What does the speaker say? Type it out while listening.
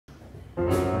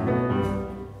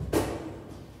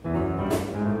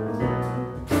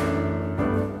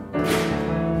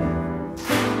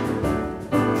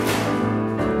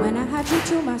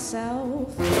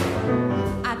myself.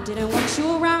 I didn't want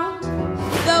you around.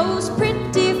 Those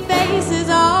pretty faces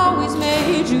always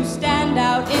made you stand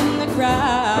out in the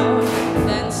crowd.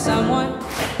 Then someone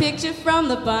picked you from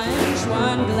the bunch.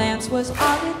 One glance was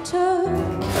all it took.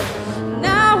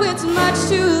 Now it's much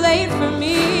too late for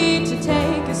me to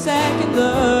take a second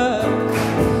look.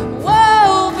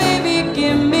 Whoa, baby,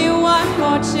 give me one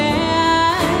more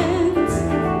chance.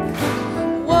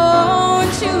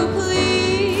 Won't you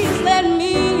please let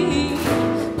me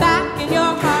back in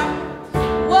your heart?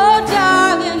 Whoa,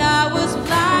 darling, I was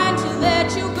blind to let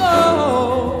you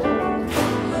go.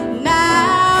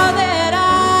 Now that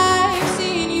I've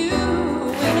seen you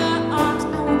in her arms,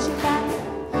 I want you back.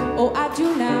 Oh, I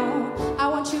do now. I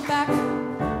want you back.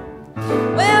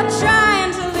 Well,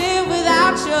 trying to live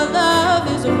without your love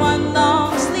is one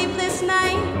long sleepless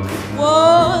night.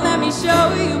 Whoa, let me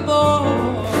show you, boy,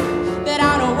 that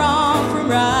I know wrong from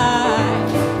right.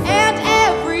 And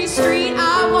every street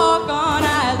I walk on,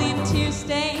 I leave tear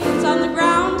stains on the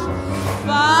ground,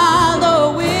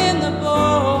 following the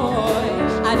boy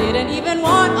I didn't even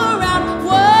want around.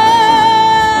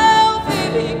 Whoa,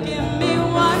 baby, give me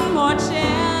one more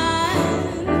chance.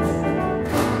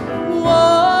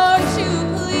 Won't you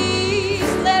please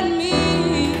let me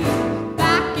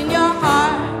back in your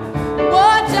heart?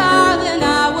 Whoa, darling,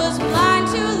 I was blind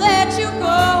to let you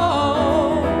go.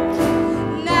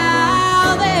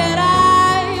 Now that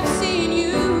I've seen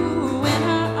you in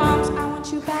her arms, I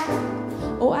want you back.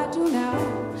 Oh, I do now.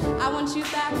 I want you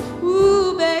back.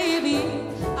 Ooh, baby,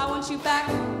 I want you back.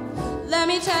 Let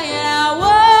me tell you now.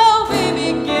 Whoa,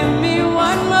 baby, give me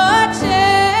one more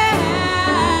chance.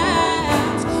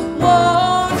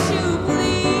 Won't you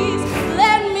please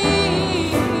let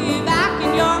me back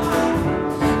in your heart?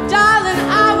 Darling,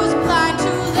 I was blind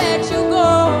to let you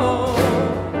go.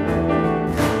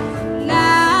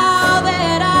 Now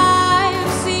that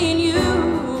I've seen you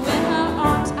in her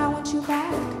arms, I want you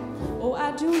back. Oh,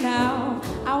 I do now.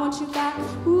 I want you back.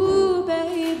 Ooh,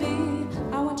 baby,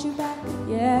 I want you back.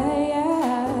 Yeah,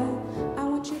 yeah.